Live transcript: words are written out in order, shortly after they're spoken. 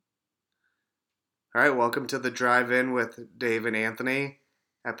All right, welcome to the Drive-In with Dave and Anthony,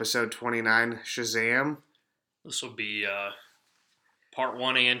 episode 29, Shazam. This will be part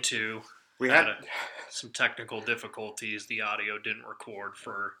one and two. We Had had some technical difficulties. The audio didn't record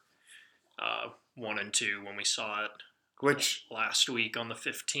for one and two when we saw it which last week on the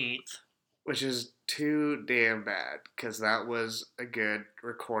 15th. which is too damn bad because that was a good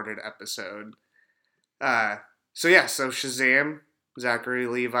recorded episode. So Shazam, Zachary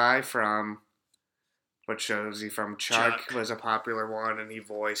Levi from what show is he from? Chuck was a popular one, and he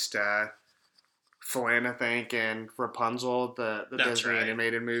voiced Flynn, I think, and Rapunzel, the Disney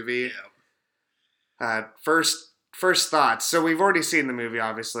animated movie. Yeah. First thoughts. So we've already seen the movie,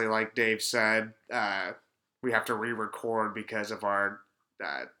 obviously, like Dave said. We have to re-record because of our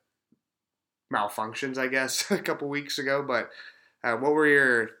malfunctions, I guess, a couple weeks ago. But what were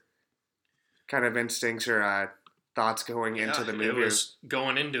your kind of instincts or thoughts going into the movie? It was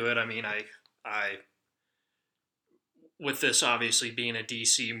going into it. I mean, I with this obviously being a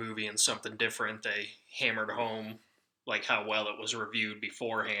DC movie and something different, they hammered home like how well it was reviewed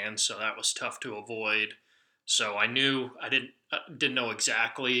beforehand, so that was tough to avoid. So I knew I didn't know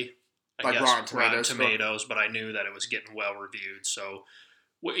exactly, I guess, Rotten Tomatoes, but I knew that it was getting well reviewed. So,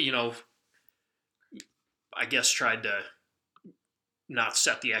 I guess tried to not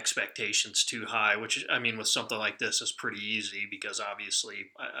set the expectations too high, which, I mean, with something like this is pretty easy because obviously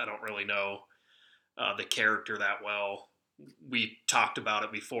I don't really know the character that well. We talked about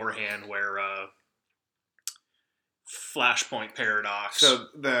it beforehand where Flashpoint Paradox. So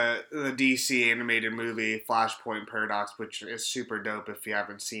the DC animated movie Flashpoint Paradox, which is super dope if you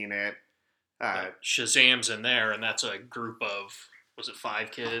haven't seen it. Shazam's in there, and that's a group of, was it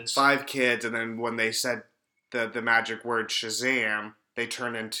 5 kids? 5 kids, and then when they said the magic word Shazam, they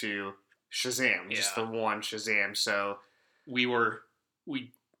turn into Shazam, just the one Shazam. So we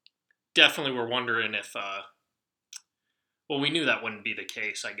definitely were wondering if, we knew that wouldn't be the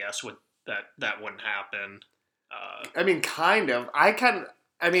case, I guess, that wouldn't happen. I mean, kind of.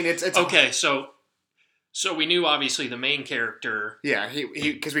 It's okay. So we knew obviously the main character. Yeah, he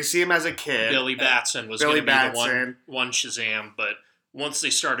because we see him as a kid. Billy Batson was going to be the one Shazam, but once they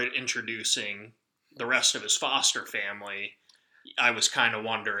started introducing the rest of his foster family, I was kind of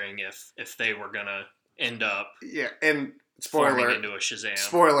wondering if they were going to end up and forming into a Shazam.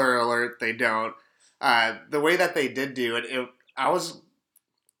 Spoiler alert, they don't. The way that they did do it, I was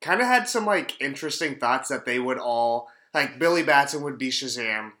kind of had some like interesting thoughts that they would all like Billy Batson would be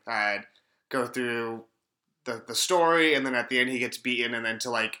Shazam, go through the story, and then at the end he gets beaten, and then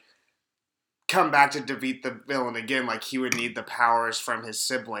to like come back to defeat the villain again, like he would need the powers from his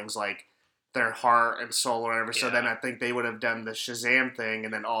siblings, like their heart and soul or whatever. Yeah. So then I think they would have done the Shazam thing,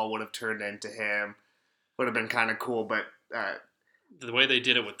 and then all would have turned into him. Would have been kind of cool, but the way they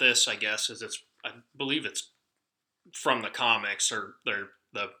did it with this, I guess, is I believe it's from the comics, or they're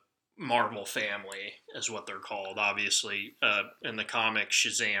the Marvel family is what they're called. Obviously, in the comics,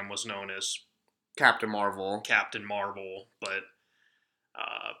 Shazam was known as Captain Marvel, but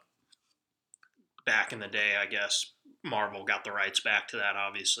back in the day, I guess Marvel got the rights back to that.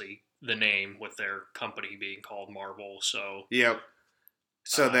 Obviously, the name with their company being called Marvel. So yep.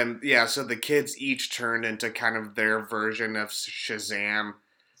 So so the kids each turned into kind of their version of Shazam.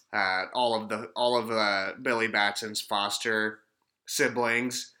 All of Billy Batson's foster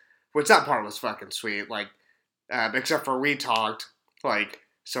siblings, which that part was fucking sweet. Like, except for we talked, like,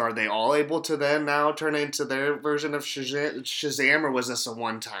 so are they all able to then now turn into their version of Shazam, or was this a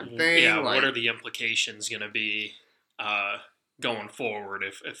one-time thing? Yeah, what are the implications going to be going forward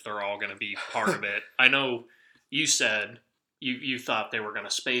if they're all going to be part of it? I know you said you thought they were going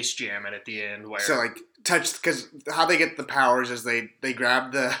to Space Jam it at the end. Where so, like, because how they get the powers is they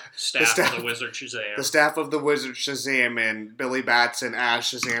grab the staff of the Wizard Shazam. The staff of the Wizard Shazam, and Billy Batson as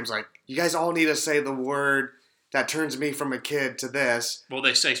Shazam's like, you guys all need to say the word that turns me from a kid to this. Well,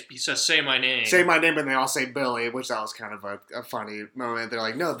 he says, say my name. Say my name, and they all say Billy, which that was kind of a funny moment. They're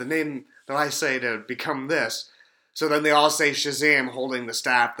like, no, the name that I say to become this. So then they all say Shazam holding the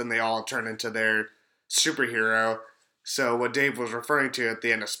staff, then they all turn into their superhero. So what Dave was referring to at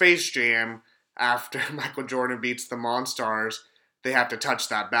the end of Space Jam, after Michael Jordan beats the Monstars, they have to touch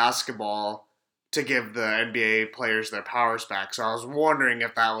that basketball to give the NBA players their powers back. So I was wondering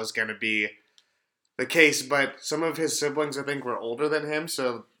if that was going to be the case, but some of his siblings, I think, were older than him,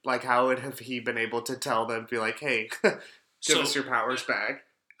 so, like, how would have he been able to tell them, be like, hey, give us your powers back?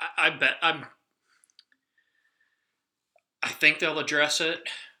 I think they'll address it.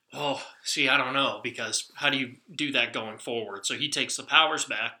 Oh, see, I don't know, because how do you do that going forward? So he takes the powers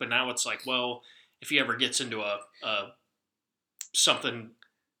back, but now it's like, well, if he ever gets into something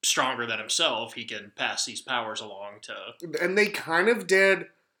stronger than himself, he can pass these powers along to. And they kind of did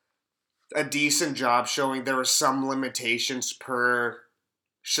a decent job showing there were some limitations per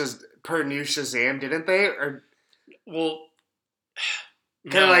new Shazam, didn't they? Or Well,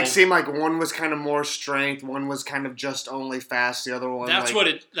 kind of no, like seemed like one was kind of more strength, one was kind of just only fast, the other one that's like what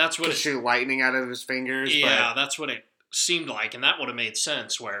it. That's what could it. shoot lightning out of his fingers. Yeah, that's what it seemed like, and that would have made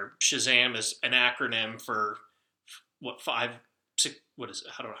sense. Where Shazam is an acronym for what 5, 6? What is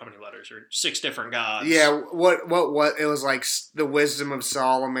it? I don't know how many letters or 6 different gods. Yeah, what it was like the wisdom of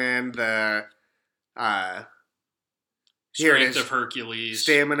Solomon, the uh here it Strength is. of Hercules,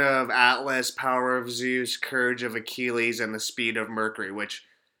 Stamina of Atlas, power of Zeus, courage of Achilles, and the speed of Mercury, which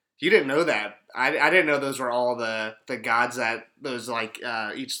you didn't know that. I didn't know those were all the gods that those like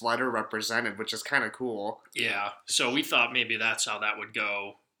each letter represented, which is kind of cool. Yeah, so we thought maybe that's how that would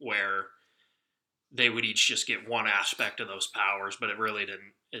go, where they would each just get one aspect of those powers, but it really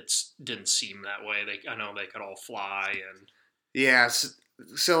didn't. It didn't seem that way. I know they could all fly, and Yeah,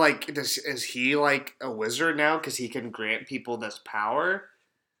 so like, is he like a wizard now because he can grant people this power?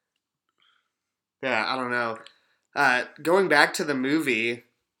 Yeah, I don't know. Going back to the movie,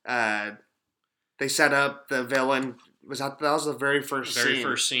 they set up the villain. That was the very first scene?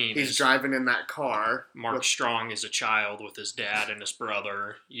 First scene. He's driving in that car. Mark Strong is a child with his dad and his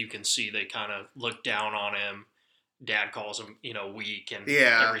brother. You can see they kind of look down on him. Dad calls him, weak and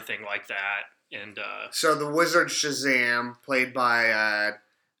everything like that. And so the wizard Shazam, played by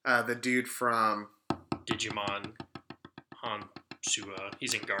the dude from Digimon, Hansua.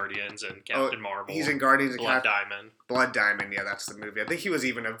 He's in Guardians and Captain Marvel. He's in Guardians and Diamond. Blood Diamond, yeah, that's the movie. I think he was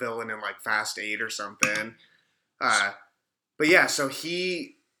even a villain in like Fast 8 or something. But yeah, so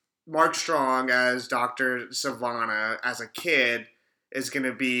Mark Strong as Dr. Savannah as a kid was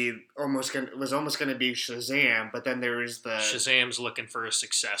almost gonna be Shazam, but then there was the Shazam's looking for a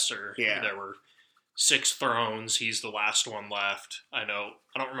successor. Yeah. There were 6 thrones. He's the last one left. I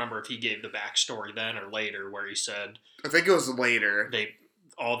don't remember if he gave the backstory then or later, where he said I think it was later.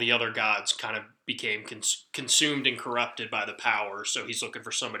 All the other gods kind of became consumed and corrupted by the power. So he's looking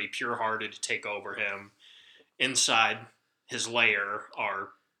for somebody pure-hearted to take over him. Inside his lair are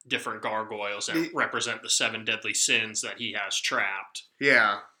different gargoyles that represent the 7 deadly sins that he has trapped.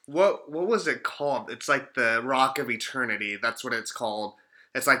 Yeah. What was it called? It's like the Rock of Eternity. That's what it's called.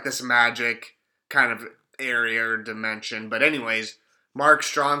 It's like this magic kind of area or dimension. But anyways, Mark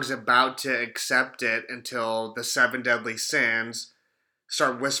Strong's about to accept it until the 7 deadly sins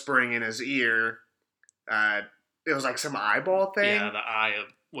start whispering in his ear. It was like some eyeball thing. Yeah, the eye of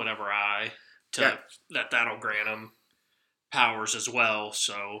whatever eye. That'll grant him powers as well.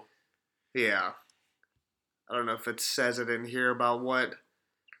 So yeah, I don't know if it says it in here about what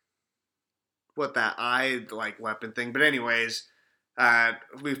that eye like weapon thing, but anyways,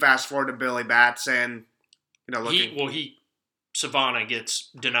 we fast forward to Billy Batson. Savannah gets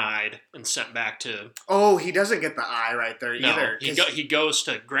denied and sent back to. Oh, he doesn't get the eye right there either. He goes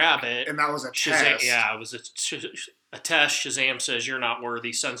to grab it, and that was a test. Yeah, it was a test. Shazam says you're not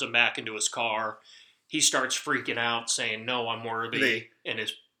worthy. Sends him back into his car. He starts freaking out, saying, "No, I'm worthy," and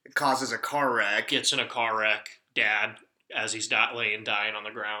it causes a car wreck. Gets in a car wreck. Dad, as he's dying on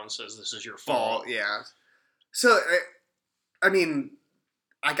the ground, says, "This is your fault." Yeah. So, I mean,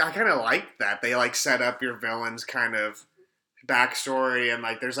 I kind of like that. They like set up your villain's kind of backstory, and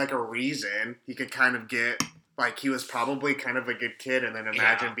like there's like a reason he could kind of get like he was probably kind of a good kid, and then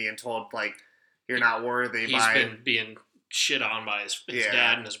imagine being told like you're not worthy. He's been being shit on by his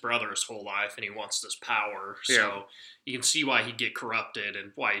dad and his brother his whole life, and he wants this power. So you can see why he'd get corrupted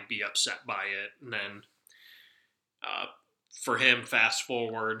and why he'd be upset by it. And then for him, fast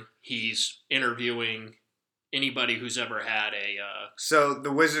forward, he's interviewing anybody who's ever had a... So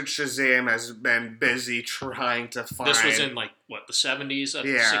the wizard Shazam has been busy trying to find... This was in like, what, the 70s?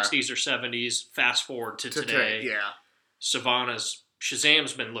 60s or 70s. Fast forward to today. Yeah.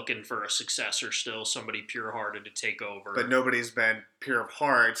 Shazam's been looking for a successor still, somebody pure-hearted to take over. But nobody's been pure of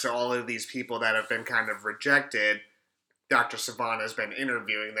heart, so all of these people that have been kind of rejected, Dr. Savannah's been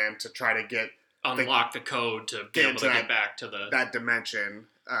interviewing them to try to unlock the code to be able to get back to that dimension.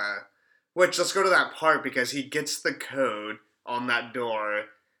 Which, let's go to that part, because he gets the code on that door,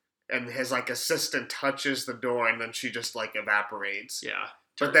 and his like assistant touches the door, and then she just like evaporates. Yeah.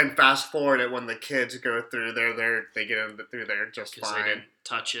 But then fast forward it when the kids go through there, they get through there just fine. They didn't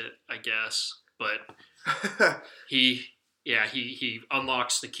touch it, I guess. But he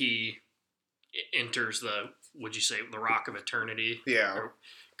unlocks the key, enters the Rock of Eternity. Yeah.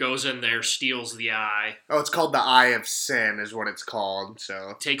 goes in there, steals the eye. Oh, it's called the Eye of Sin, is what it's called.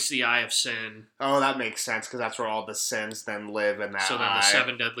 So takes the Eye of Sin. Oh, that makes sense because that's where all the sins then live in that. So then eye. the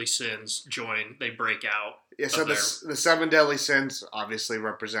 7 deadly sins join. They break out. Yeah. So the 7 deadly sins obviously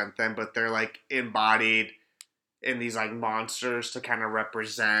represent them, but they're like embodied in these like monsters to kind of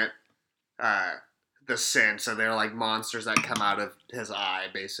represent the sin. So they're like monsters that come out of his eye,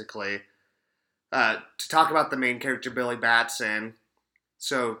 basically. To talk about the main character, Billy Batson.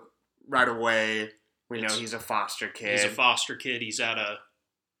 So right away, we know he's a foster kid. He's a foster kid. He's at a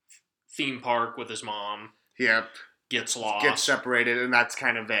theme park with his mom. Yep. Gets lost. Gets separated, and that's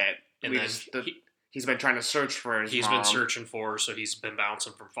kind of it. And then he's been trying to search for his mom. He's been searching for her, so he's been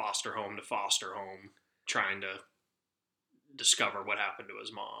bouncing from foster home to foster home, trying to discover what happened to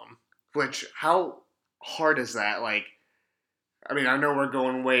his mom. Which, how hard is that? Like, I mean, I know we're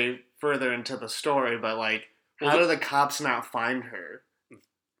going way further into the story, but like, how do the cops not find her?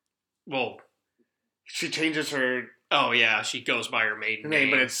 Well, she changes her. Oh yeah, she goes by her maiden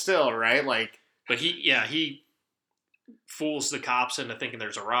name, but it's still right. Like, but he fools the cops into thinking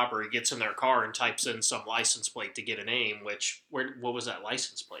there's a robbery. Gets in their car and types in some license plate to get a name. What was that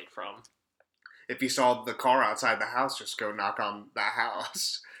license plate from? If you saw the car outside the house, just go knock on the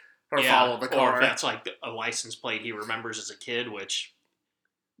house or follow the car. Or if that's like a license plate he remembers as a kid, which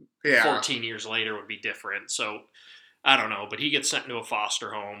 14 years later would be different. So. I don't know, but he gets sent into a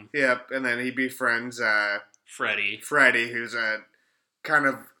foster home. Yep, and then he befriends Freddie. Freddie, who's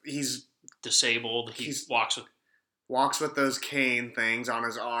he's disabled. He walks with those cane things on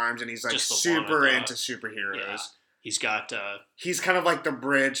his arms, and he's like super into superheroes. Yeah. He's got. He's kind of like the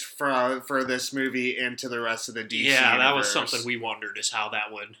bridge for this movie into the rest of the DC. Yeah, universe. That was something we wondered is how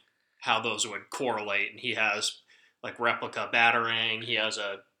those would correlate. And he has like replica batarang. He has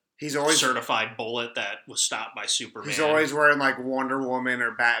He's always certified bullet that was stopped by Superman. He's always wearing like Wonder Woman or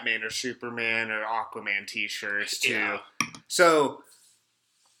Batman or Superman or Aquaman t-shirts too. Yeah. So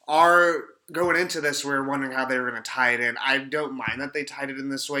going into this, we were wondering how they were going to tie it in. I don't mind that they tied it in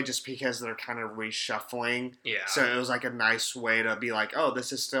this way just because they're kind of reshuffling. Yeah. So it was like a nice way to be like, oh,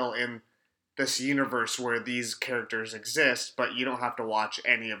 this is still in this universe where these characters exist, but you don't have to watch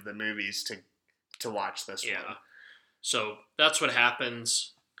any of the movies to watch this one. So that's what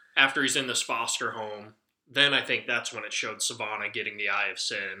happens. After he's in this foster home, then I think that's when it showed Savannah getting the Eye of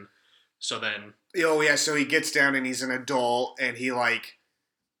Sin. So then... Oh, yeah, so he gets down and he's an adult, and he, like,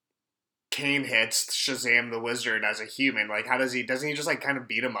 cane hits Shazam the Wizard as a human. Like, doesn't he just, like, kind of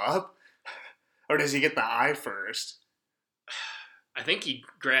beat him up? Or does he get the eye first? I think he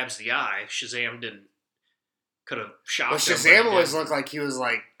grabs the eye. Shazam could have shot him. Shazam always looked like he was,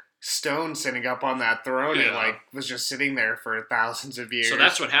 like, stone sitting up on that throne and like was just sitting there for thousands of years. So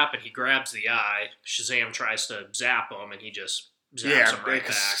that's what happened. He grabs the eye. Shazam tries to zap him, and he just zaps him right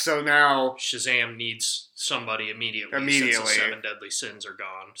back. So now Shazam needs somebody immediately. Since the 7 deadly sins are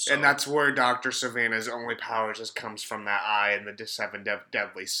gone. So. And that's where Dr. Savannah's only powers comes from that eye and the 7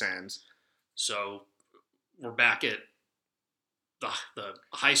 deadly sins. So we're back at the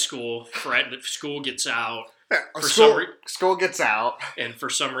high school. School gets out. School gets out. And for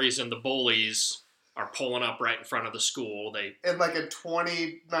some reason, the bullies are pulling up right in front of the school. In like a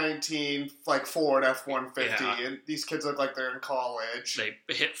 2019 like Ford F-150, and these kids look like they're in college. They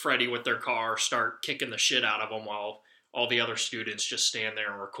hit Freddie with their car, start kicking the shit out of him while all the other students just stand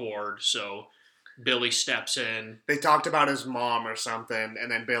there and record. So Billy steps in. They talked about his mom or something,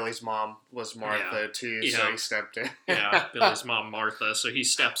 and then Billy's mom was Martha too, so he stepped in. Billy's mom Martha. So he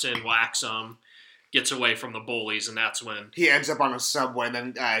steps in, whacks him. Gets away from the bullies, and that's when he ends up on a subway.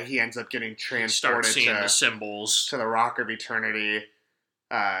 And then he ends up getting transported seeing the symbols to the Rock of Eternity.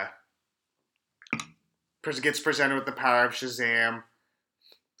 Gets presented with the power of Shazam.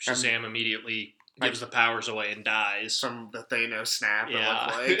 Shazam immediately gives the powers away and dies from the Thanos snap.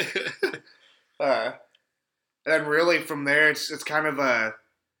 Yeah. It looked like. And really from there, it's kind of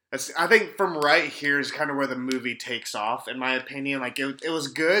I think from right here is kind of where the movie takes off, in my opinion. Like, it was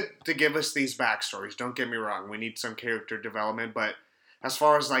good to give us these backstories. Don't get me wrong. We need some character development. But as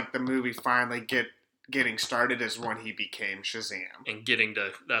far as, like, the movie finally getting started is when he became Shazam. And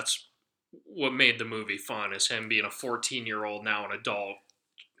that's what made the movie fun, is him being a 14-year-old, now an adult.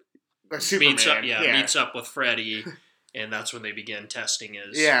 Superman. Meets up with Freddie, and that's when they begin testing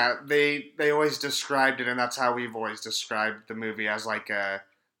his... Yeah, they always described it, and that's how we've always described the movie, as, like, a...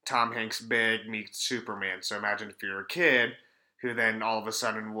 Tom Hanks big meets Superman. So imagine if you're a kid who then all of a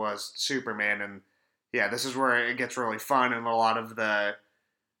sudden was Superman. And yeah, this is where it gets really fun. And a lot of the,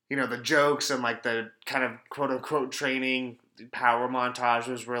 the jokes and like the kind of quote unquote training power montage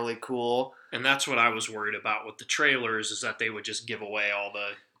was really cool. And that's what I was worried about with the trailers, is that they would just give away all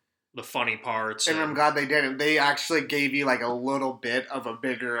the the funny parts. And I'm glad they didn't. They actually gave you like a little bit of a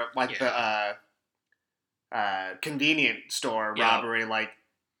bigger, like the convenient store robbery. Like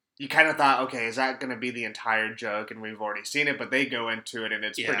you kind of thought, okay, is that going to be the entire joke? And we've already seen it, but they go into it and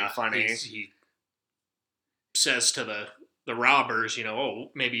it's pretty funny. He says to the robbers,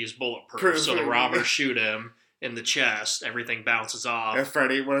 oh, maybe he's bulletproof. So the robbers shoot him in the chest. Everything bounces off. And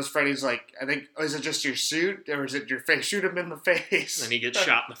Freddy's like, I think, is it just your suit or is it your face? Shoot him in the face. And he gets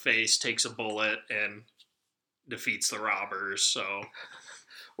shot in the face, takes a bullet, and defeats the robbers. So,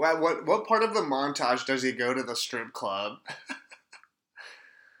 what part of the montage does he go to the strip club?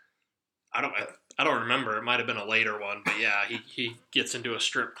 I don't remember. It might have been a later one, but yeah, he gets into a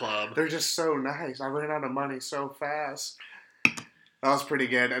strip club. They're just so nice. I ran out of money so fast. That was pretty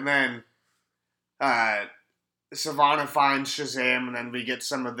good. And then Savannah finds Shazam, and then we get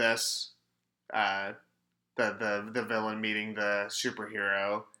some of this. The villain meeting the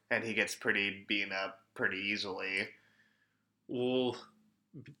superhero, and he gets pretty beaten up pretty easily. Well,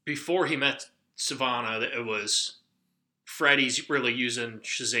 before he met Savannah, it was Freddy's really using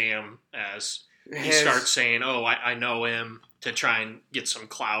Shazam as he starts saying, "Oh, I know him," to try and get some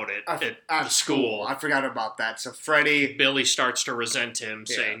clout at the school. I forgot about that. So Billy starts to resent him,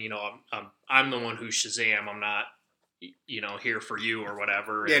 saying, I'm the one who's Shazam. I'm not, here for you or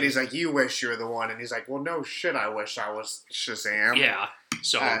whatever. Yeah, and he's like, you wish you're the one. And he's like, well, no shit, I wish I was Shazam. Yeah.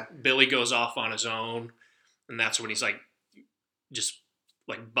 So Billy goes off on his own, and that's when he's like, just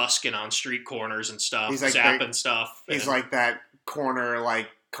like busking on street corners and stuff, he's like zapping stuff. He's like that corner, like,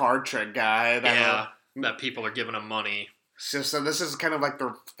 card trick guy. That people are giving him money. So this is kind of like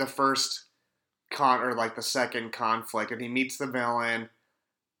the first the second conflict, and he meets the villain.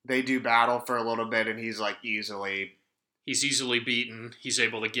 They do battle for a little bit, and he's easily beaten. He's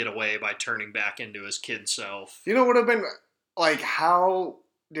able to get away by turning back into his kid self. You know what would have been like? How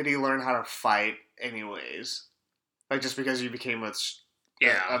did he learn how to fight, anyways? Like, just because you became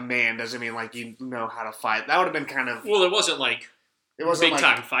a man doesn't mean like you know how to fight. That would have been kind of it wasn't like. It wasn't big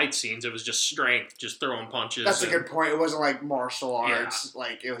time fight scenes. It was just strength, just throwing punches. That's a good point. It wasn't like martial arts. Yeah.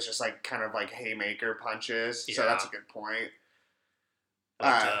 Like it was just like kind of like haymaker punches. Yeah. So that's a good point.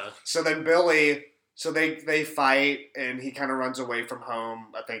 But, so then Billy, they fight and he kind of runs away from home.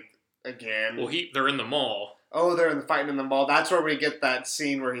 I think again. Well, they're in the mall. Oh, they're fighting in the mall. That's where we get that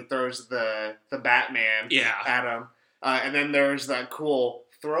scene where he throws the Batman at him. And then there's that cool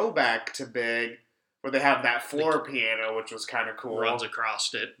throwback to Big. Where they have that floor piano, which was kind of cool. Runs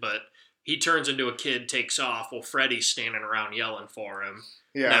across it, but he turns into a kid, takes off. Well, Freddy's standing around yelling for him.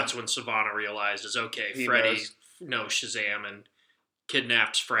 Yeah. And that's when Savannah realizes, okay, Freddy knows Shazam and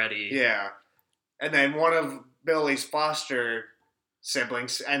kidnaps Freddy. Yeah. And then one of Billy's foster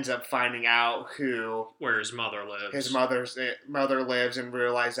siblings ends up finding out where his mother lives. His mother lives, and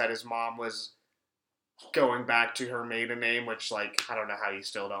realized that his mom was going back to her maiden name, which, like, I don't know how you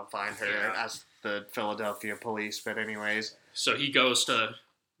still don't find her as the Philadelphia police, but anyways. So he goes to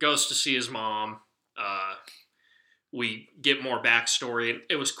see his mom. We get more backstory.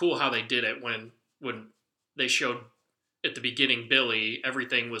 It was cool how they did it when they showed at the beginning Billy,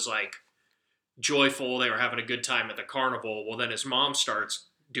 everything was like joyful. They were having a good time at the carnival. Well, then his mom starts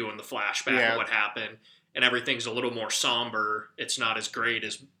doing the flashback of what happened, and everything's a little more somber. It's not as great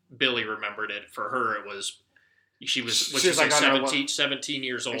as Billy remembered it. For her, it was she was like 17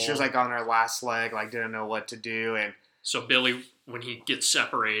 years old. She was like on her last leg, like didn't know what to do. And so Billy, when he gets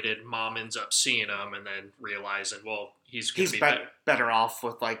separated, Mom ends up seeing him and then realizing, well, he's better off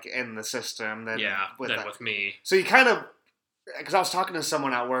with like in the system than with me. So you kind of, because I was talking to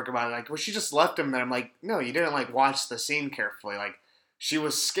someone at work about it, like, well, she just left him there. I'm like, no, you didn't like watch the scene carefully. Like, she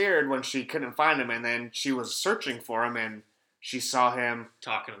was scared when she couldn't find him, and then she was searching for him, and she saw him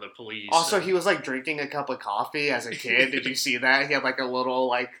talking to the police. Also, he was like drinking a cup of coffee as a kid. Did you see that? He had like a little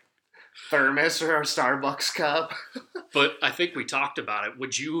like thermos or a Starbucks cup. But I think we talked about it.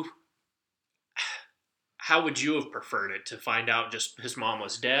 How would you have preferred it? To find out just his mom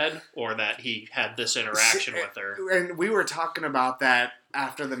was dead, or that he had this interaction with her? And we were talking about that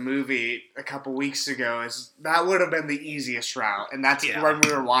after the movie a couple weeks ago. Is that would have been the easiest route, and that's when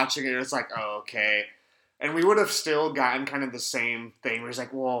we were watching it. It's like, oh, okay. And we would have still gotten kind of the same thing where he's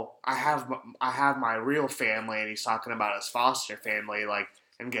like, well, I have my real family, and he's talking about his foster family, like,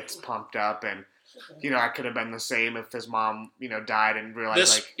 and gets pumped up. And, I could have been the same if his mom, died and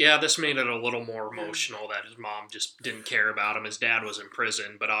realized, this made it a little more emotional that his mom just didn't care about him. His dad was in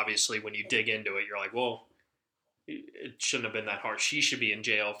prison, but obviously when you dig into it, you're like, well, it shouldn't have been that hard. She should be in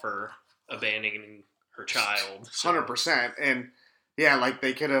jail for abandoning her child. So. 100%. And, like,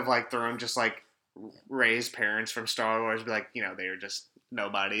 they could have, like, thrown just, like, Ray's parents from Star Wars, be like, they were just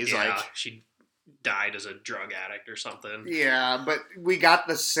nobodies. Yeah, Like, she died as a drug addict or something. yeah, but we got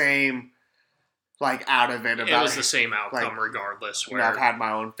the same, like, out of it about... It was the same outcome like, regardless. You know, I've had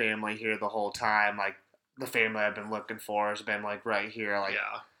my own family here the whole time. Like, the family I've been looking for has been, like, right here. Like,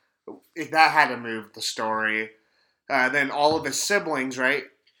 if that had to move the story. Then all of his siblings, right?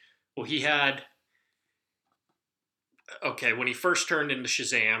 Well, he had... Okay, when he first turned into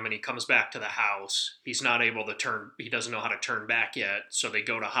Shazam and he comes back to the house, he's not able to turn... He doesn't know how to turn back yet, so they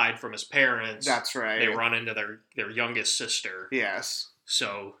go to hide from his parents. That's right. They run into their youngest sister. Yes.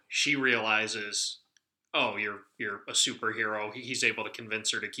 So she realizes, oh, you're a superhero. He's able to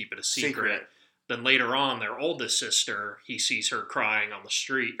convince her to keep it a secret. Then later on, their oldest sister, he sees her crying on the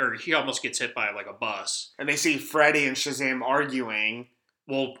street, or he almost gets hit by like a bus. And they see Freddy and Shazam arguing.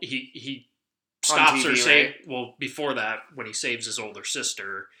 Well, he stops TV, her. right? Well, before that, when he saves his older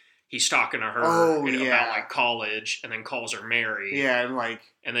sister, he's talking to her about like college, and then calls her Mary. Yeah, and like,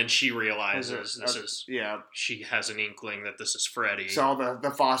 and then she realizes yeah. She has an inkling that this is Freddy. So all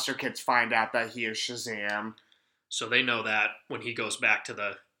the foster kids find out that he is Shazam. So they know that when he goes back to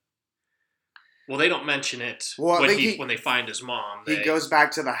the... Well, they don't mention it when they find his mom. He goes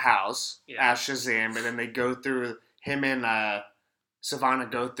back to the house as Shazam, and then they go through... Him and Savannah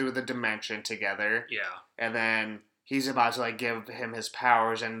go through the dimension together. Yeah. And then he's about to, like, give him his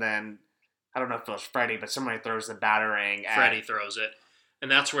powers, and then... I don't know if it was Freddy, but somebody throws the batarang at... Freddy throws it.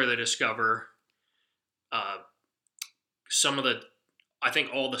 And that's where they discover some of the... I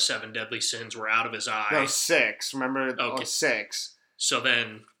think all the 7 deadly sins were out of his eye. No, 6. Remember? Okay. 6. So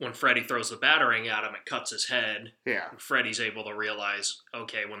then, when Freddy throws the batarang at him, it cuts his head. Yeah. And Freddy's able to realize,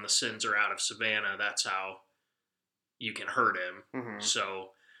 okay, when the sins are out of Savannah, that's how you can hurt him. Mm-hmm. So,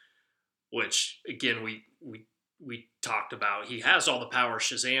 which, again, we talked about. He has all the power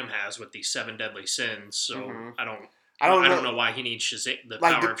Shazam has with these 7 deadly sins, so I don't know why he needs the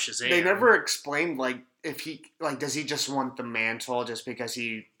power of Shazam. They never explained, like, if he, like, does he just want the mantle just because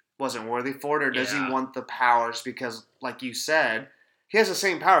he wasn't worthy for it, or does he want the powers because, like you said, he has the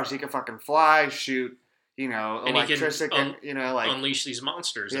same powers. He can fucking fly, shoot, you know, and electricity, he can you know, like... unleash these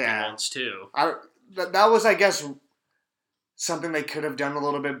monsters if he wants to. That was, I guess, something they could have done a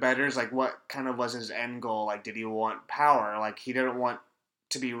little bit better, is, like, what kind of was his end goal? Like, did he want power? Like, he didn't want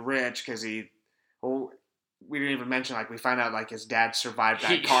to be rich because we didn't even mention, like, we find out, like, his dad survived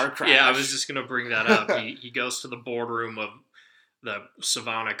that car crash. Yeah, I was just going to bring that up. He goes to the boardroom of the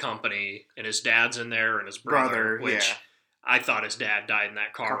Savannah company, and his dad's in there, and his brother, which I thought his dad died in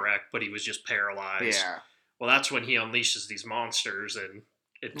that car wreck, but he was just paralyzed. Yeah. Well, that's when he unleashes these monsters, and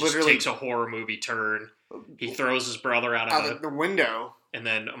it just takes a horror movie turn. He throws his brother out of the window, and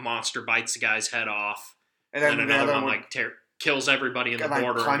then a monster bites the guy's head off, and then another one like kills everybody in the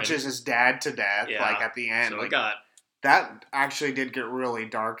boardroom. Punches his dad to death, like, at the end. So like, that actually did get really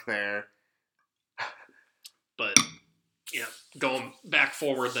dark there. But, yeah, going back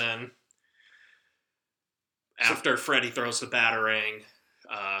forward then, after Freddy throws the batarang,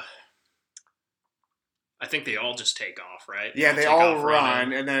 I think they all just take off, right? Yeah, they all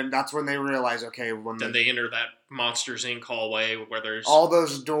run, and then that's when they realize, okay, then they enter that Monsters Inc. hallway where there's... all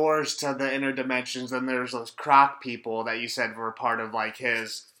those doors to the inner dimensions, and there's those croc people that you said were part of, like,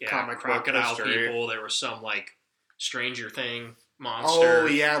 his comic crocodile book history. People. There was some, like, Stranger Thing monster. Oh,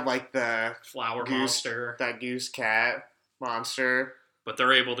 yeah, like the... flower monster. That goose cat monster. But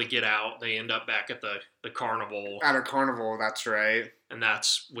they're able to get out. They end up back at the carnival. At a carnival, that's right. And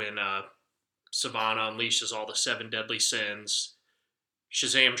that's when... Savannah unleashes all the 7 deadly sins.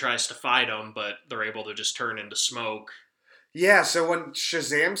 Shazam tries to fight them, but they're able to just turn into smoke. Yeah, so when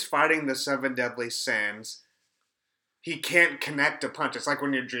Shazam's fighting the 7 deadly sins, he can't connect a punch. It's like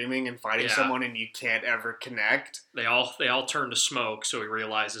when you're dreaming and fighting someone and you can't ever connect. They all turn to smoke, so he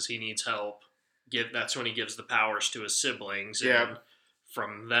realizes he needs help. That's when he gives the powers to his siblings. Yeah. And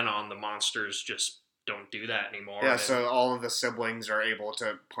from then on, the monsters just don't do that anymore. Yeah, so all of the siblings are able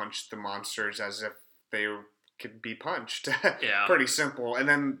to punch the monsters as if they could be punched. Yeah. Pretty simple. And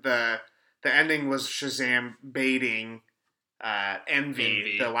then the ending was Shazam baiting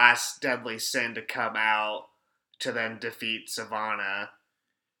Envy, the last deadly sin, to come out to then defeat Savannah.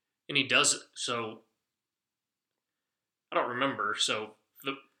 And he does it, so... I don't remember, so...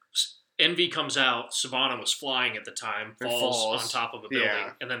 Envy comes out, Savannah was flying at the time, falls on top of a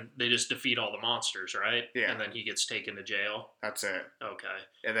building, and then they just defeat all the monsters, right? Yeah. And then he gets taken to jail? That's it. Okay.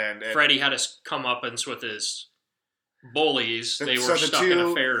 And then... Freddy had his comeuppance with his bullies. They were stuck in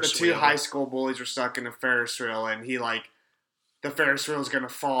a Ferris wheel. The 2 high school bullies were stuck in a Ferris wheel, and he, like... The Ferris wheel is going to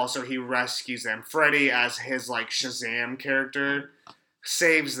fall, so he rescues them. Freddy, as his, like, Shazam character,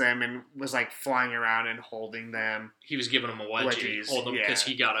 saves them and was like flying around and holding them. He was giving him a wedgie, Wedgies, hold him because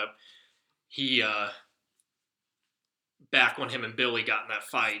he back when him and Billy got in that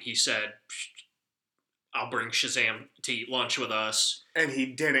fight, he said, "I'll bring Shazam to eat lunch with us." And he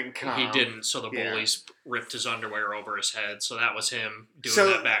didn't come. He didn't, so the bullies ripped his underwear over his head. So that was him doing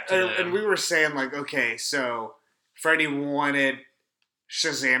that back to them. And we were saying, like, okay, so Freddy wanted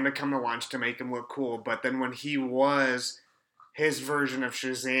Shazam to come to lunch to make him look cool, but then when he was his version of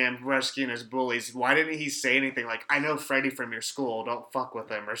Shazam rescuing his bullies, why didn't he say anything like, I know Freddy from your school, don't fuck with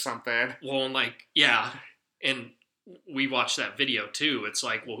him, or something? Well, and like, yeah, and we watched that video too. It's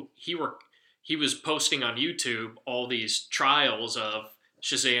like, well, he was posting on YouTube all these trials of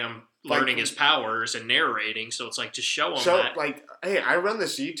Shazam learning his powers and narrating, so it's like, just show him that. Like, hey, I run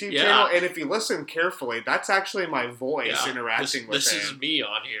this YouTube channel, and if you listen carefully, that's actually my voice interacting with him. This is me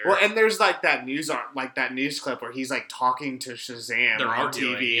on here. Well, and there's like that news clip where he's like talking to Shazam on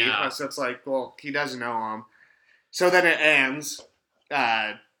TV. Yeah. So it's like, well, he does know him. So then it ends.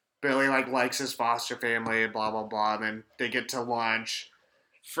 Billy likes his foster family, blah blah blah. And then they get to lunch.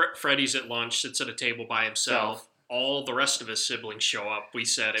 Freddy's at lunch, sits at a table by himself. All the rest of his siblings show up. We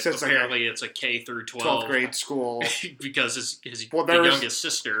said it. So apparently, it's a K through 12 grade school because the youngest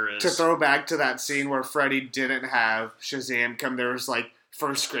sister is. To throw back to that scene where Freddy didn't have Shazam come, there was like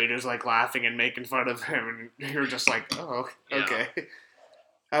first graders like laughing and making fun of him, and you're just like, oh, okay.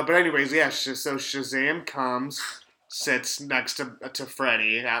 But anyways, so Shazam comes, sits next to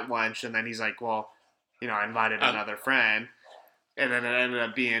Freddy at lunch, and then he's like, well, I invited another friend, and then it ended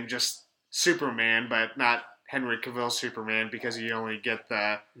up being just Superman, but not Henry Cavill Superman, because you only get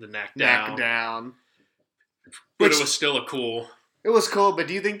the neck down. But it was still cool. It was cool, but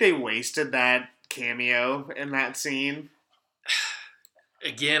do you think they wasted that cameo in that scene?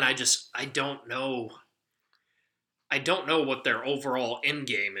 Again, I don't know. I don't know what their overall end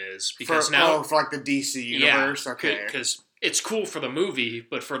game is, because for like the DC universe, okay. Because it's cool for the movie,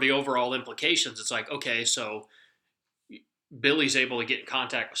 but for the overall implications, it's like, okay, so Billy's able to get in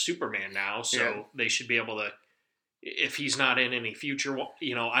contact with Superman now, so they should be able to. If he's not in any future,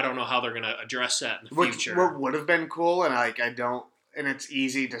 I don't know how they're going to address that in the future. What would have been cool, and and it's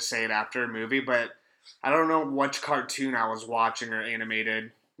easy to say it after a movie, but I don't know which cartoon I was watching or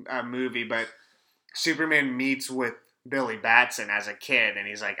animated movie, but Superman meets with Billy Batson as a kid, and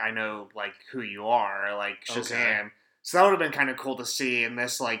he's like, I know, like, who you are, like, Shazam. Okay. So that would have been kind of cool to see in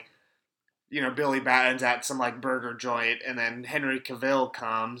this, like, Billy Batson's at some, like, burger joint, and then Henry Cavill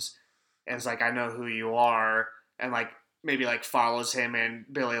comes, and it's like, I know who you are, and, like, maybe, like, follows him, and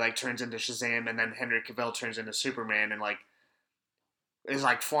Billy, like, turns into Shazam, and then Henry Cavill turns into Superman, and, like, is,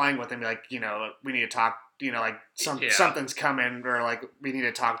 like, flying with him, like, we need to talk, like, something's coming, or, like, we need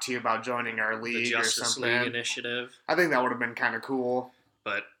to talk to you about joining our league or something. The Justice League initiative. I think that would have been kind of cool.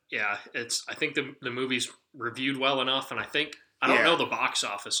 But, yeah, I think the movie's reviewed well enough, and I don't know the box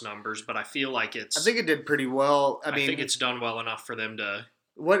office numbers, but I feel like I think it did pretty well. I mean, think it's done well enough for them to.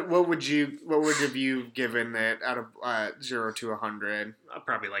 What would have you given it out of 0 to 100?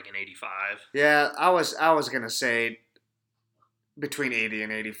 Probably like an 85. Yeah, I was gonna say between 80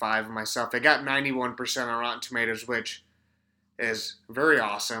 and 85 myself. They got 91% on Rotten Tomatoes, which is very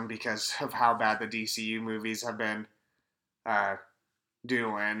awesome because of how bad the DCU movies have been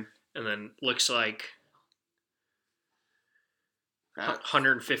doing. And then looks like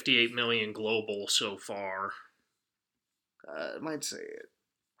 158 million global so far. I might say it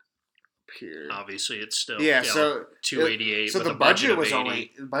here. Obviously, it's still so 288. So the budget was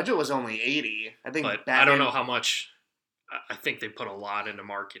only 80. I think. But I don't know how much. I think they put a lot into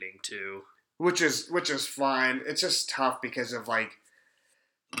marketing too. Which is fine. It's just tough because of like.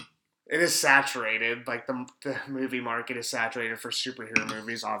 It is saturated. Like the movie market is saturated for superhero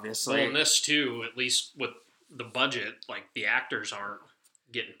movies, obviously. Well, and this too, at least with the budget, like the actors aren't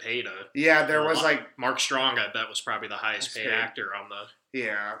getting paid there was like Mark Strong, I bet, was probably the highest paid actor on the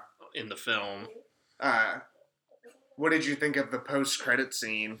in the film. What did you think of the post-credit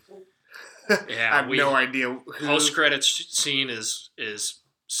scene? Yeah, I have no idea. Post-credit scene is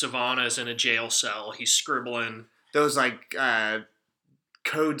Savannah's in a jail cell. He's scribbling those like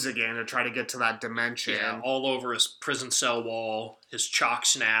codes again to try to get to that dimension. Yeah, all over his prison cell wall. His chalk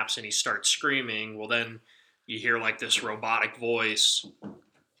snaps and he starts screaming. Well, then you hear like this robotic voice,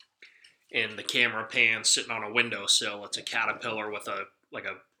 and the camera pans sitting on a windowsill. It's a caterpillar with a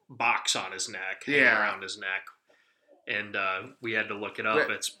box on his neck, around his neck. And we had to look it up.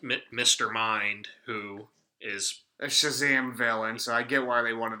 It's Mr. Mind, who is a Shazam villain, so I get why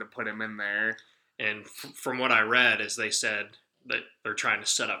they wanted to put him in there. And from what I read, is they said that they're trying to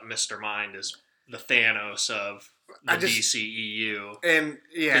set up Mr. Mind as the Thanos of the DCEU. And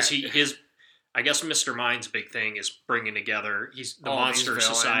yeah, because his I guess Mr. Mind's big thing is bringing together. He's the Monster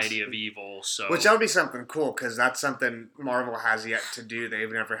Society of Evil. So which that would be something cool because that's something Marvel has yet to do.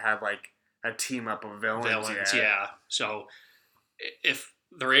 They've never had like a team up of villains yet. Yeah. So if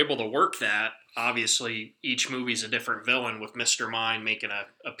they're able to work that, obviously each movie's a different villain with Mr. Mind making an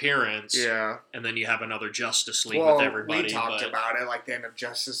appearance. Yeah. And then you have another Justice League with everybody. We talked about it like the end of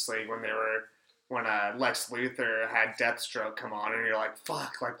Justice League when Lex Luthor had Deathstroke come on, and you're like,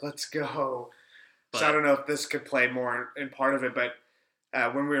 fuck, like, let's go. So I don't know if this could play more in part of it, but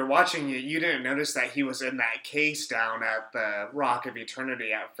when we were watching it, you didn't notice that he was in that case down at the Rock of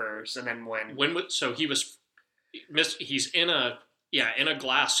Eternity at first, and then he's in a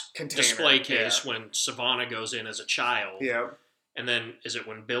glass container, display case when Savannah goes in as a child. Yeah. And then, is it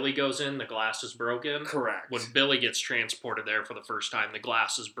when Billy goes in, the glass is broken? Correct. When Billy gets transported there for the first time, the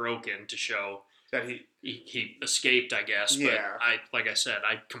glass is broken to show that he escaped, I guess. Yeah. But like I said,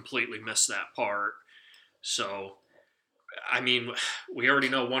 I completely missed that part. So, I mean, we already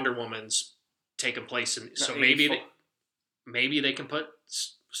know Wonder Woman's taking place in. So maybe they can put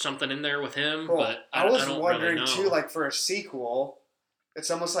something in there with him. Well, but I was don't wondering really know. too, like for a sequel,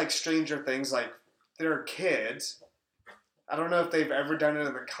 it's almost like Stranger Things. Like they're kids. I don't know if they've ever done it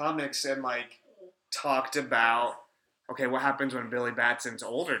in the comics and like talked about. Okay, what happens when Billy Batson's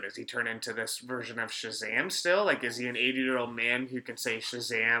older? Does he turn into this version of Shazam still? Like, is he an 80-year-old man who can say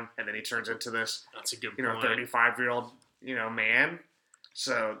Shazam, and then he turns into this, that's a good, 35-year-old, man?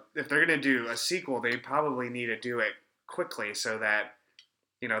 So if they're gonna do a sequel, they probably need to do it quickly so that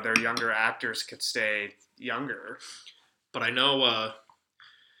their younger actors could stay younger. But I know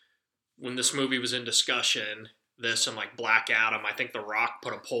when this movie was in discussion, this and like Black Adam, I think The Rock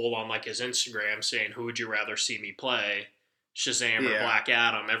put a poll on like his Instagram saying, who would you rather see me play, Shazam or Black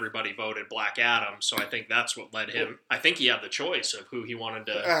Adam? Everybody voted Black Adam, so I think that's what led him. I think he had the choice of who he wanted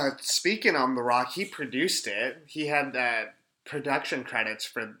to. Speaking on The Rock, he produced it. He had production credits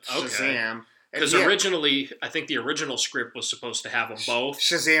for Shazam. Because originally, I think the original script was supposed to have them both.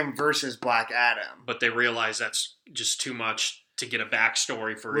 Shazam versus Black Adam. But they realized that's just too much to get a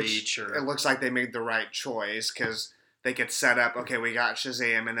backstory for each. It looks like they made the right choice because they could set up, okay, we got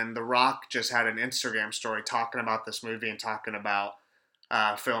Shazam, and then The Rock just had an Instagram story talking about this movie and talking about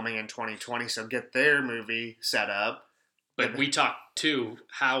filming in 2020, so get their movie set up. But we talked, too,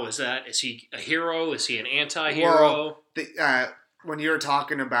 how is that? Is he a hero? Is he an anti-hero? Well, when you were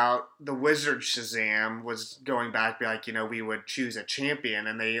talking about the Wizard Shazam was going back, be like, we would choose a champion,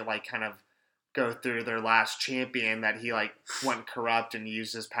 and they, like, kind of go through their last champion that he like went corrupt and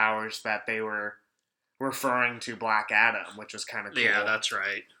used his powers that they were referring to Black Adam, which was kind of cool. Yeah, that's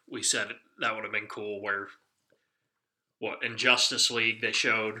right. We said that would have been cool where in Justice League they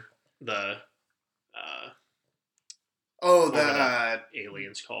showed the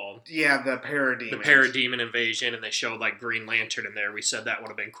aliens called. Yeah, the Parademons. The Parademon invasion, and they showed like Green Lantern in there. We said that would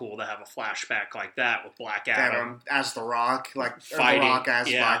have been cool to have a flashback like that with Black Adam as the Rock, like fighting, the Rock as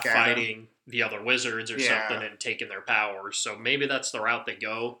Black Adam. Fighting the other wizards or something and taking their powers. So maybe that's the route they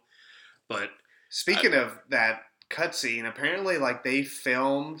go. But speaking of that cutscene, apparently like they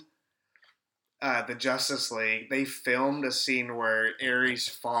filmed the Justice League. They filmed a scene where Ares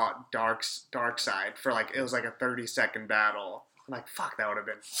fought Darkseid for like it was like a 30-second battle. I'm like, fuck, that would have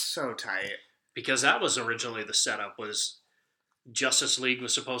been so tight. Because that was originally the setup was Justice League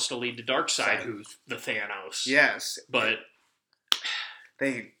was supposed to lead to Darkseid, who's the Thanos. Yes, but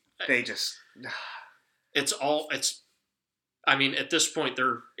they just I mean, at this point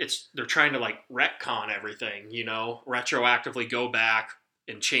they're trying to like retcon everything, retroactively go back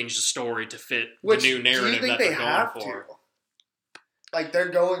and change the story to fit the new narrative that they're going for. Like they're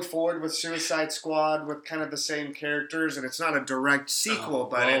going forward with Suicide Squad with kind of the same characters, and it's not a direct sequel,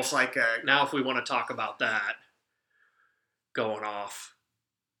 but it's like a. Now, if we want to talk about that, going off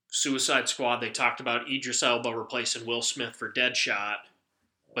Suicide Squad, they talked about Idris Elba replacing Will Smith for Deadshot.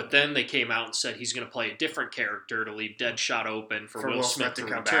 But then they came out and said he's going to play a different character to leave Deadshot open for Will Smith to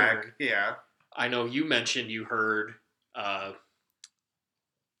come back. Yeah. I know you mentioned you heard... the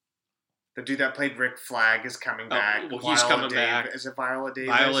dude that played Rick Flag is coming back. Well, he's coming back. Is it Viola Davis?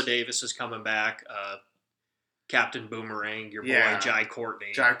 Viola Davis is coming back. Captain Boomerang, your boy Jai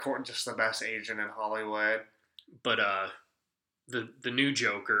Courtney. Jai Courtney, just the best agent in Hollywood. But the new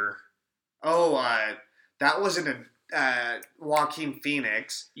Joker... that wasn't a... Joaquin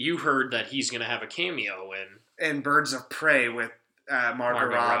Phoenix. You heard that he's going to have a cameo in Birds of Prey with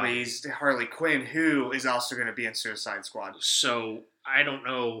Margot Robbie's Harley Quinn, who is also going to be in Suicide Squad. So I don't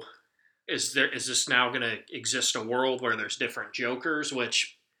know. Is this now going to exist a world where there's different Jokers?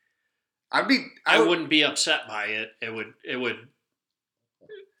 Which I wouldn't be upset by it. It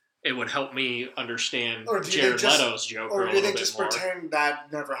would help me understand Jared Leto's Joker a little bit more. Or do they just pretend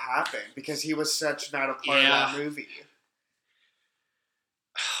that never happened because he was such not a part of that movie?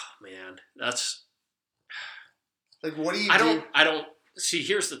 Oh, man, that's like, what do you do? I don't see.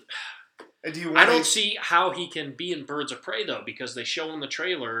 Here's the. I don't see how he can be in Birds of Prey though, because they show in the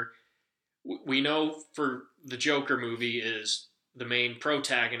trailer. We know for the Joker movie is the main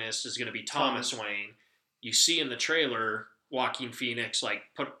protagonist is going to be Thomas Wayne. You see in the trailer Joaquin Phoenix like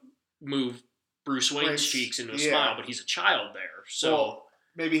move Bruce Wayne's cheeks into a smile, but he's a child there. So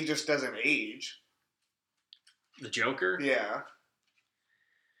maybe he just doesn't age. The Joker? Yeah.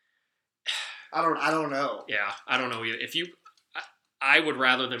 I don't know. Yeah, I don't know either. I would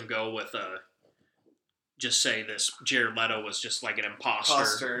rather them go with just say this Jared Leto was just like an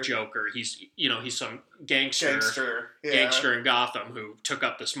imposter Joker. He's some gangster in Gotham who took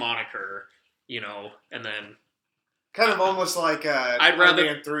up this moniker, and then kind of almost like I'd rather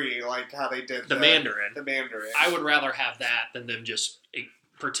Man 3, like how they did the Mandarin. The Mandarin. I would rather have that than them just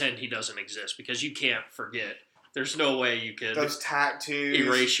pretend he doesn't exist, because you can't forget. There's no way you could those tattoos,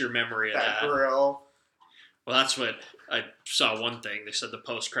 erase your memory of that grill. Well, that's what I saw. One thing they said, the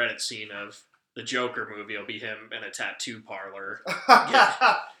post-credit scene of the Joker movie will be him in a tattoo parlor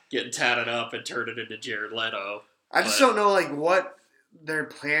getting tatted up and turning it into Jared Leto. I just don't know like what their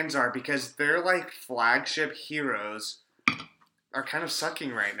plans are, because their like flagship heroes are kind of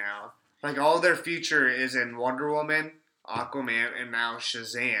sucking right now. Like all their future is in Wonder Woman, Aquaman, and now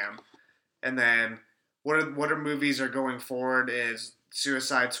Shazam. And then what are movies are going forward is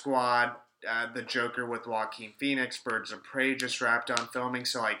Suicide Squad, the Joker with Joaquin Phoenix, Birds of Prey just wrapped on filming.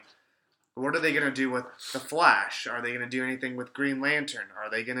 So like, what are they going to do with The Flash? Are they going to do anything with Green Lantern? Are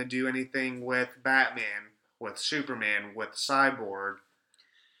they going to do anything with Batman, with Superman, with Cyborg?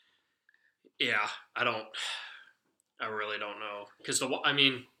 Yeah, I really don't know. Because the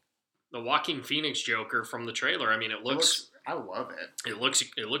Joaquin Phoenix Joker from the trailer, it looks I love it. It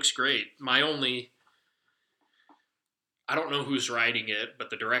looks great. I don't know who's writing it, but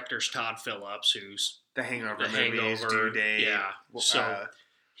the director's Todd Phillips, who's The Hangover, Due Date. Yeah, so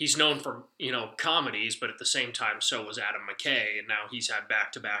he's known for comedies, but at the same time, so was Adam McKay, and now he's had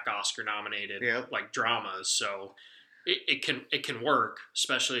back-to-back Oscar-nominated like dramas. So it can work,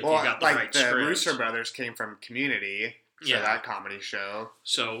 especially if you got the right script. The Russo brothers came from Community, so that comedy show.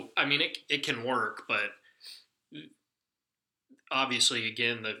 So it can work, but obviously,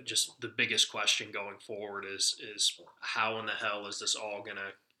 again, the biggest question going forward is how in the hell is this all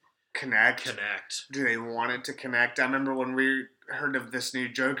gonna connect? Do they want it to connect? I remember when we heard of this new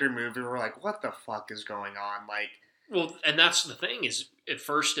Joker movie, we were like, "What the fuck is going on?" Like, well, and that's the thing is, at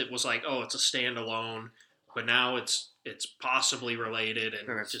first it was like, "Oh, it's a standalone," but now it's possibly related, and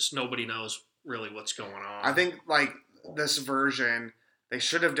it's just nobody knows really what's going on. I think like this version. They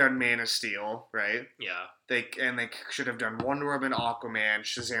should have done Man of Steel, right? Yeah. They should have done Wonder Woman, Aquaman,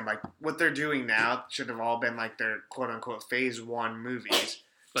 Shazam. Like, what they're doing now should have all been, like, their quote-unquote Phase 1 movies.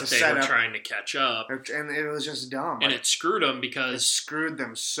 But they were trying to catch up. And it was just dumb. And it screwed them because... It screwed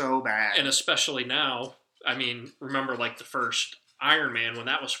them so bad. And especially now, remember, like, the first Iron Man, when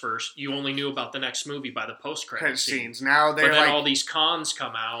that was first, you only knew about the next movie by the post-credit scenes. Now they're But then all these cons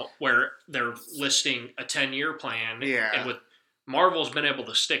come out where they're listing a 10-year plan. Yeah. And with Marvel's been able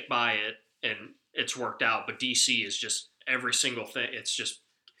to stick by it, and it's worked out. But DC is just every single thing. It's just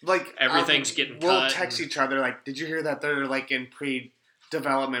like everything's getting cut. We'll text each other like, "Did you hear that they're like in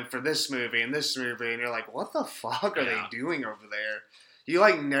pre-development for this movie and this movie?" And you're like, "What the fuck are they doing over there?" You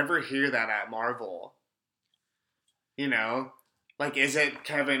like never hear that at Marvel. Like, is it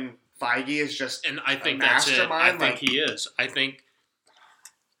Kevin Feige is just and I think that's it. I think he is. I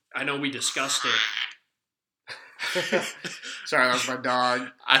know we discussed it. Sorry, that was my dog.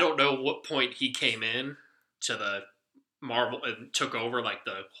 I don't know what point he came in to the Marvel and took over like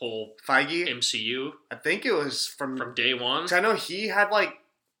the whole Feige MCU. I think it was from day one. I know he had like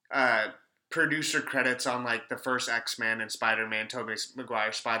producer credits on like the first X-Men and Spider-Man, Tobey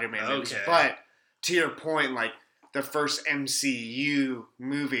Maguire Spider-Man movies. But to your point, like the first MCU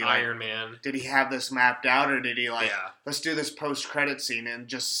movie, Iron Man. Did he have this mapped out, or did he let's do this post-credit scene and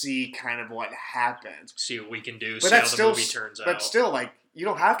just see kind of what happens? See what we can do, see how the movie turns out. But still, like, you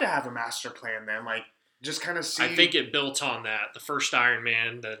don't have to have a master plan then. Like, just kind of see... I think it built on that. The first Iron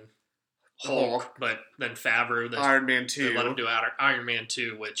Man, then Hulk, but then Favreau. Iron Man 2. They let him do Iron Man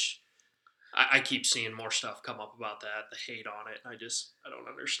 2, which... I keep seeing more stuff come up about that, the hate on it. I don't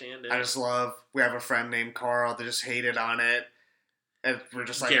understand it. I just love, we have a friend named Carl that just hated on it. And we're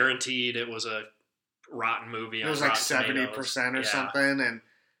just like... Guaranteed it was a rotten movie. It was like 70% or something. And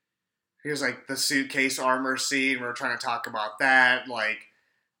Here's like the suitcase armor scene. We're trying to talk about that. Like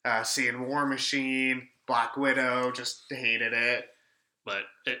seeing War Machine, Black Widow, just hated it. But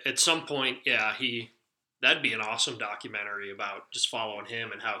at some point, yeah, that'd be an awesome documentary about just following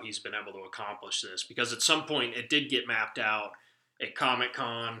him and how he's been able to accomplish this. Because at some point, it did get mapped out at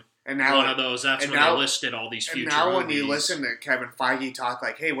Comic-Con. And now, one of those, that's when they listed all these future movies. And now when you listen to Kevin Feige talk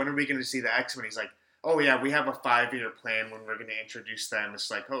like, hey, when are we going to see the X-Men? He's like, oh yeah, we have a 5-year plan when we're going to introduce them.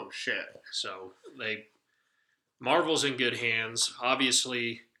 It's like, oh shit. So Marvel's in good hands.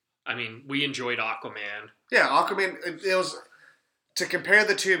 Obviously, I mean, we enjoyed Aquaman. Yeah, Aquaman, it was, to compare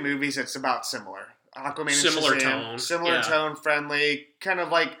the two movies, it's about similar. Aquaman similar and Shazam, tone. Similar tone, friendly, kind of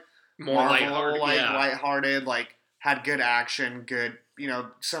like more Marvel, lighthearted. Lighthearted, like had good action, good,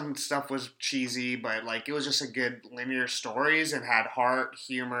 some stuff was cheesy, but like it was just a good linear stories and had heart,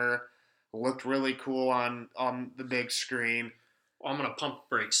 humor, looked really cool on the big screen. Well, I'm going to pump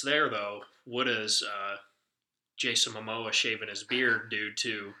brakes there, though. What is Jason Momoa shaving his beard do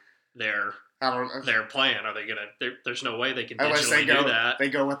to their plan? Are they gonna? There's no way they can digitally do that. They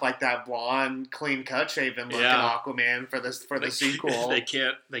go with like that blonde, clean cut shaven looking Aquaman for the sequel. They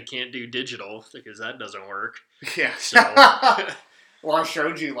can't do digital because that doesn't work. Yeah. So, well, I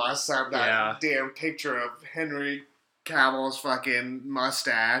showed you last time that damn picture of Henry Cavill's fucking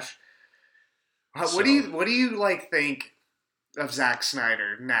mustache. What do you like think of Zack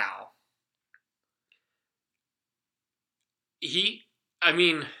Snyder now? He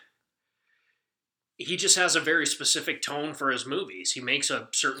just has a very specific tone for his movies. He makes a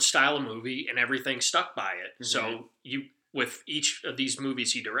certain style of movie and everything's stuck by it. Mm-hmm. So with each of these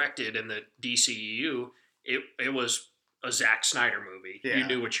movies he directed in the DCEU, it was a Zack Snyder movie. Yeah. You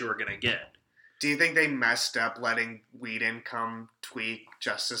knew what you were going to get. Do you think they messed up letting Whedon come tweak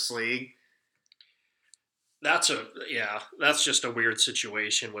Justice League? That's just a weird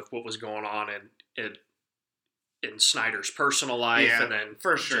situation with what was going on in Snyder's personal life, and then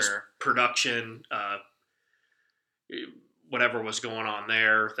for sure just production, whatever was going on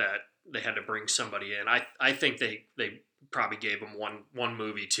there, that they had to bring somebody in. I think they probably gave him one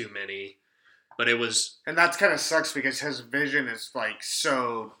movie too many, but it was, and that's kind of sucks because his vision is like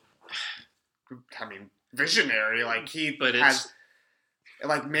so, visionary. Like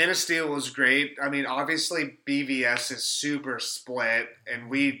like Man of Steel was great. I mean, obviously BVS is super split,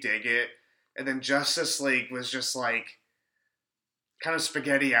 and we dig it. And then Justice League was just like kind of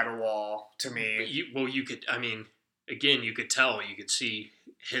spaghetti at a wall to me. You could tell, you could see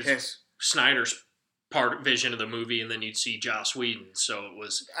his Snyder's vision of the movie, and then you'd see Joss Whedon. So it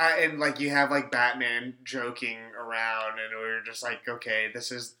was, and like you have like Batman joking around, and we were just like, okay,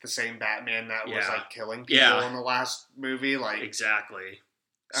 this is the same Batman that was like killing people in the last movie, like exactly.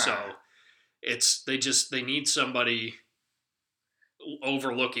 So they need somebody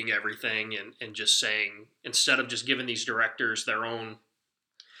overlooking everything and just saying, instead of just giving these directors their own,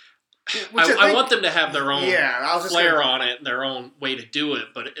 I want them to have their own flair on it, their own way to do it,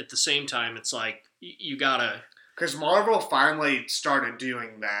 but at the same time it's like you gotta, because Marvel finally started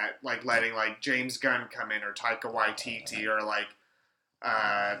doing that, like letting like James Gunn come in or Taika Waititi or like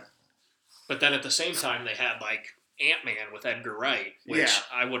but then at the same time they had like Ant-Man with Edgar Wright, which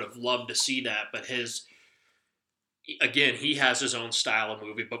I would have loved to see that, but again, he has his own style of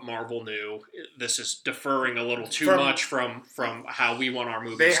movie, but Marvel knew this is deferring a little too much from how we want our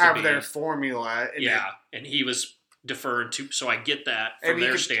movies to be. They have their formula. And he was deferring to, so I get that from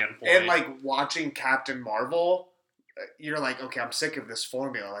their standpoint. And like watching Captain Marvel, you're like, okay, I'm sick of this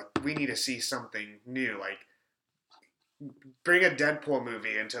formula. Like, we need to see something new. Like, bring a Deadpool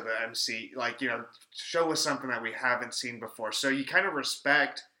movie into the MC. Like, show us something that we haven't seen before. So you kind of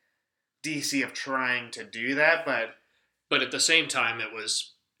respect DC of trying to do that, but at the same time, it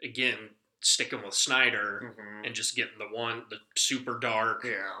was, again, sticking with Snyder and just getting the super dark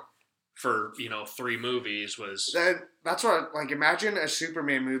for 3 movies was. That's what, like, imagine a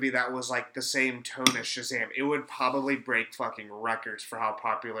Superman movie that was like the same tone as Shazam. It would probably break fucking records for how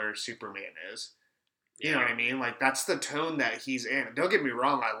popular Superman is. You know what I mean? Like, that's the tone that he's in. Don't get me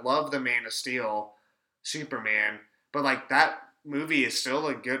wrong, I love the Man of Steel Superman, but like that movie is still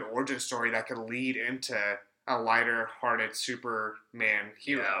a good origin story that could lead into a lighter-hearted Superman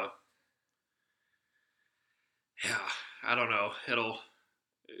hero. Yeah, I don't know.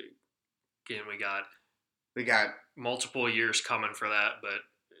 Again, we got multiple years coming for that, but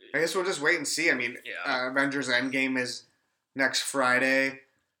I guess we'll just wait and see. I mean, Avengers Endgame is next Friday,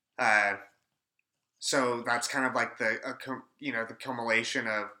 so that's kind of like the culmination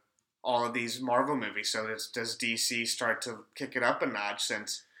of all of these Marvel movies. So does DC start to kick it up a notch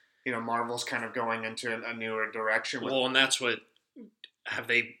since Marvel's kind of going into a newer direction? And that's what have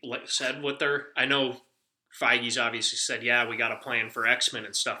they said what they're? I know Feige's obviously said, yeah, we got a plan for X-Men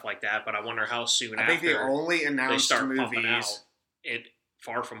and stuff like that, but I wonder how soon I think the after only they announced start pumping out movies it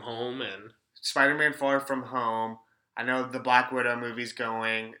Far From Home and Spider-Man: Far From Home. I know the Black Widow movie's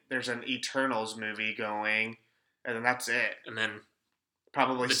going. There's an Eternals movie going, and then that's it. and then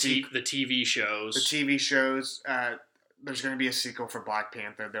Probably the TV shows. The TV shows. There's going to be a sequel for Black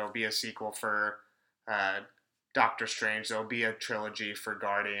Panther. There'll be a sequel for Doctor Strange. There'll be a trilogy for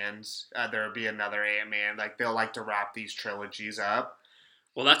Guardians. There'll be another Ant-Man. Like, they'll like to wrap these trilogies up.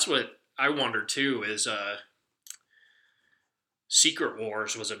 Well, that's what I wonder too. Is Secret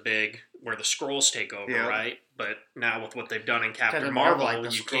Wars was a big where the Skrulls take over, right? But now with what they've done in Captain Marvel,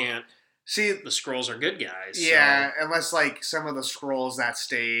 you can't. See, the Skrulls are good guys. Yeah, so. unless like some of the Skrulls that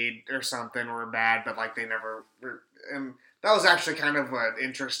stayed or something were bad, but like they never were. And that was actually kind of an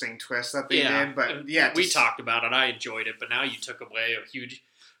interesting twist that they did. But and yeah, we talked about it. I enjoyed it, but now you took away a huge.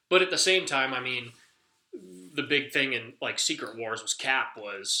 But at the same time, I mean, the big thing in like Secret Wars was Cap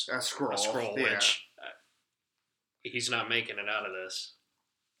was a Skrull, which he's not making it out of this.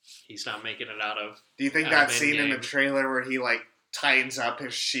 He's not making it out of. Do you think that scene in the trailer where he like tightens up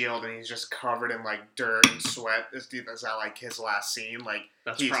his shield and he's just covered in like dirt and sweat? Is that like his last scene? Like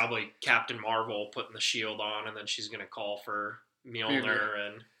that's probably Captain Marvel putting the shield on, and then she's gonna call for Mjolnir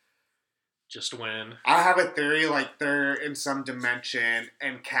and just win. I have a theory like they're in some dimension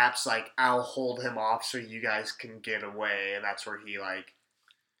and Cap's like, I'll hold him off so you guys can get away, and that's where he like.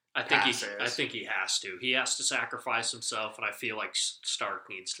 I think he has to. He has to sacrifice himself, and I feel like Stark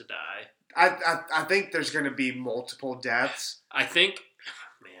needs to die. I think there's going to be multiple deaths. I think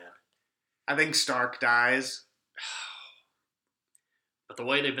Stark dies. But the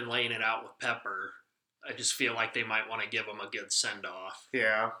way they've been laying it out with Pepper, I just feel like they might want to give him a good send off.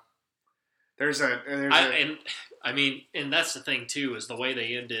 Yeah. And that's the thing too, is the way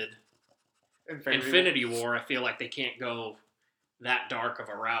they ended Infinity War. I feel like they can't go that dark of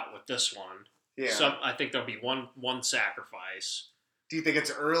a route with this one. Yeah. So I think there'll be one sacrifice. Do you think it's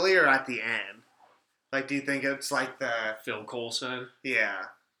early or at the end? Like, do you think it's like the Phil Coulson? Yeah.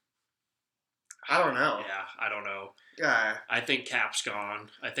 I don't know. Yeah, I don't know. I think Cap's gone.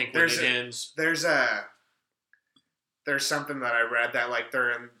 I think when it ends, there's something that I read that like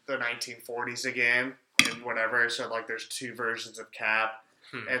they're in the 1940s again and whatever. So like there's two versions of Cap.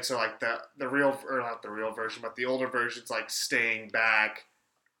 And so, like, the real, or not the real version, but the older version's, like, staying back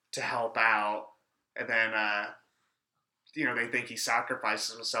to help out. And then, they think he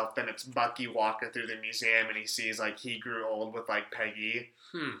sacrifices himself. Then it's Bucky walking through the museum, and he sees, like, he grew old with, like, Peggy.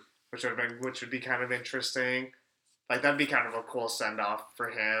 Which would be kind of interesting. Like, that'd be kind of a cool send-off for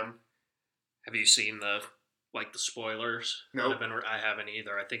him. Have you seen the spoilers? No. I haven't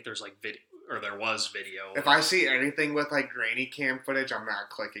either. I think there's, like, video. Or there was video. If I see anything with like grainy cam footage, I'm not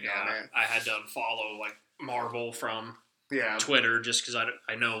clicking on it. I had to unfollow like Marvel from Twitter just because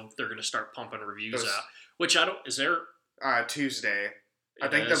I know they're going to start pumping reviews out. Which I don't. Is there Tuesday? I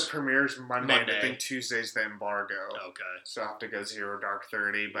think the premiere's Monday. I think Tuesday's the embargo. Okay. So I have to go Zero Dark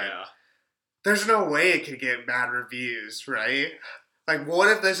 30. But there's no way it could get bad reviews, right? Like, what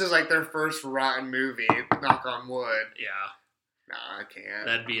if this is like their first rotten movie? Knock on wood. Yeah. No, I can't.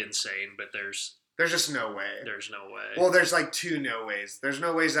 That'd be insane, but there's just no way. There's no way. Well, there's like two no ways. There's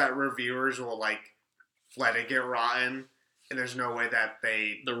no ways that reviewers will like let it get rotten, and there's no way that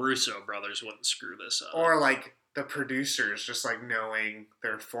the Russo brothers wouldn't screw this up. Or like the producers just like knowing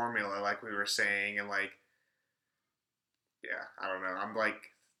their formula, like we were saying, and like I don't know. I'm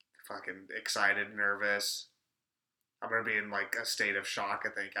like fucking excited, nervous. I'm gonna be in like a state of shock, I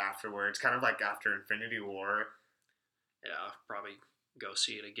think, afterwards. Kind of like after Infinity War. Yeah, probably go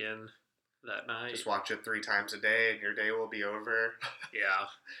see it again that night. Just watch it 3 times a day and your day will be over. Yeah.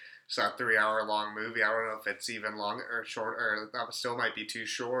 It's a 3-hour-long movie. I don't know if it's even long or short, or that still might be too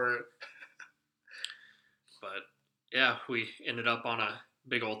short. But, yeah, we ended up on a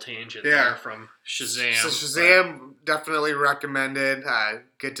big old tangent there from Shazam. So Shazam, definitely recommended.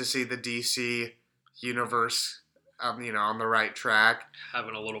 Good to see the DC universe on the right track.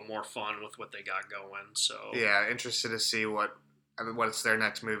 Having a little more fun with what they got going, so... Yeah, interested to see what their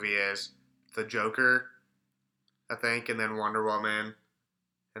next movie is. The Joker, I think, and then Wonder Woman,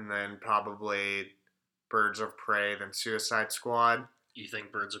 and then probably Birds of Prey, then Suicide Squad. You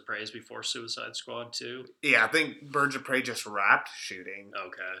think Birds of Prey is before Suicide Squad, too? Yeah, I think Birds of Prey just wrapped shooting.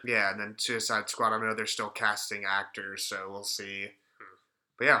 Okay. Yeah, and then Suicide Squad, I know they're still casting actors, so we'll see.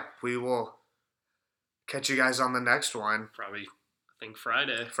 But yeah, we will... catch you guys on the next one. Probably, I think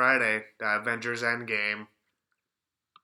Friday. Avengers Endgame.